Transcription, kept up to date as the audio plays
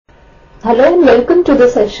Hello and welcome to the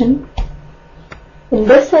session. In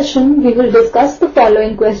this session, we will discuss the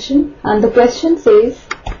following question, and the question says,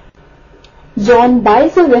 John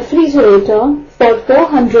buys a refrigerator for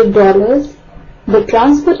 $400, the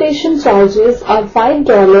transportation charges are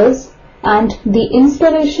 $5 and the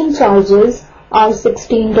installation charges are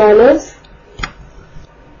 $16.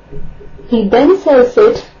 He then sells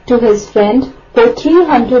it to his friend for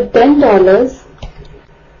 $310.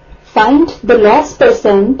 Find the loss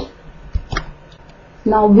percent.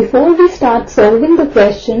 Now before we start solving the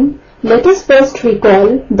question, let us first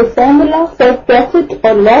recall the formula for profit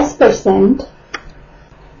or loss percent.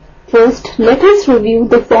 First, let us review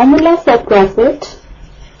the formula for profit.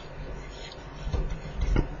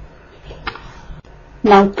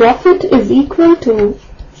 Now profit is equal to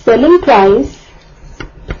selling price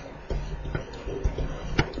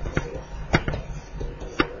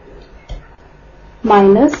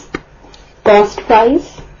minus cost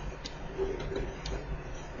price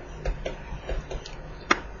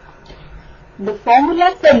The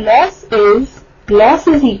formula for loss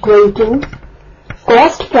is equal to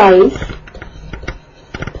cost price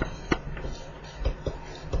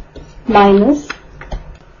minus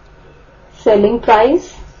selling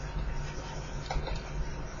price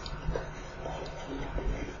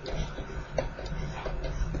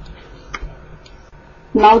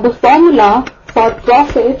Now the formula for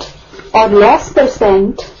profit or loss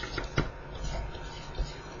percent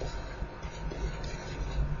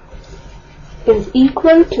is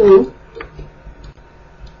equal to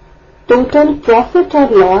total profit or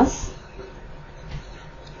loss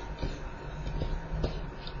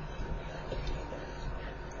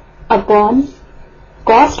upon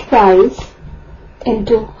cost price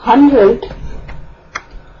into 100.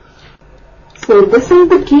 So this is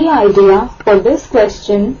the key idea for this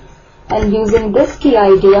question, and using this key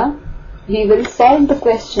idea we will solve the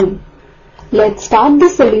question. Let's start the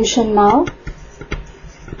solution now.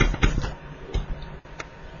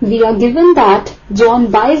 We are given that John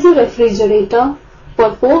buys a refrigerator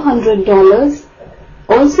for $400.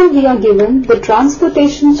 Also we are given the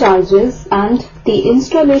transportation charges and the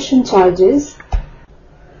installation charges.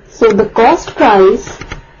 So the cost price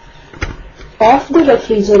of the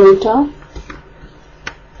refrigerator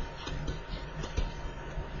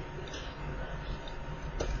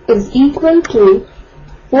is equal to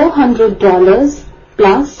 $400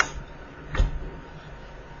 plus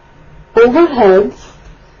overheads.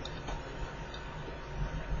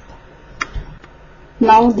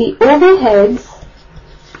 Now the overheads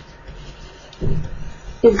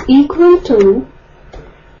is equal to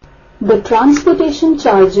the transportation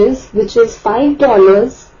charges, which is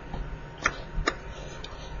 $5,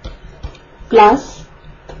 plus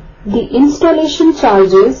the installation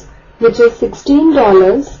charges, which is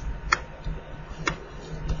 $16,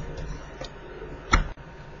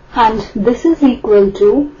 and this is equal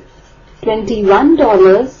to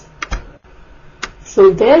 $21. So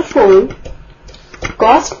therefore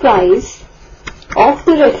cost price of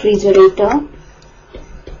the refrigerator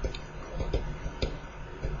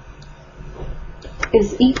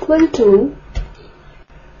is equal to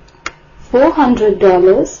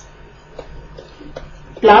 $400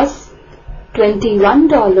 plus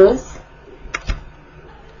 $21.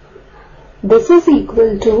 This is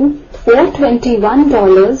equal to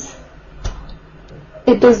 $421.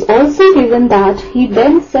 It is also given that he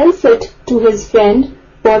then sells it to his friend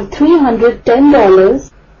for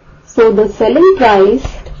 $310. So the selling price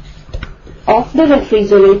of the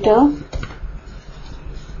refrigerator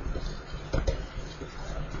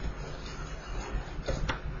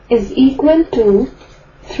is equal to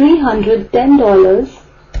 $310.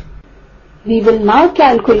 We will now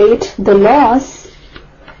calculate the loss.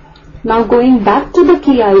 Now going back to the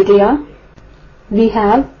key idea, we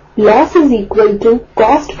have loss is equal to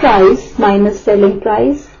cost price minus selling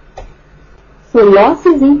price. So loss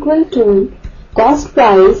is equal to cost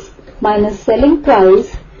price minus selling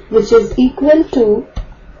price, which is equal to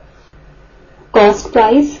cost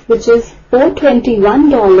price, which is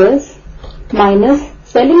 $421, minus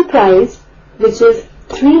selling price, which is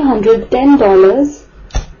 $310.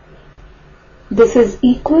 This is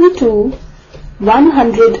equal to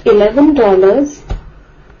 $111.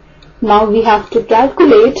 Now we have to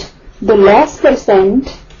calculate the loss percent.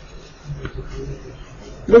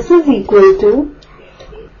 This is equal to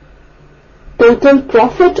total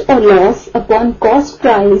profit or loss upon cost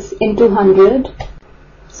price into 100.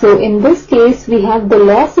 So in this case we have the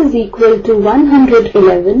loss is equal to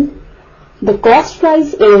 111. The cost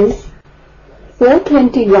price is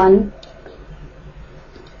 421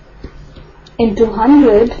 into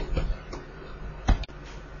 100.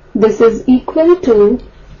 This is equal to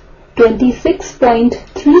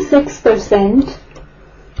 26.36%.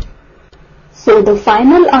 So the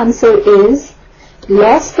final answer is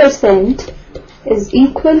loss percent is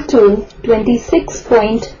equal to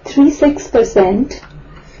 26.36%.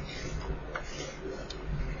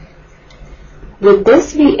 With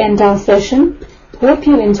this we end our session. Hope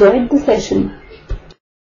you enjoyed the session.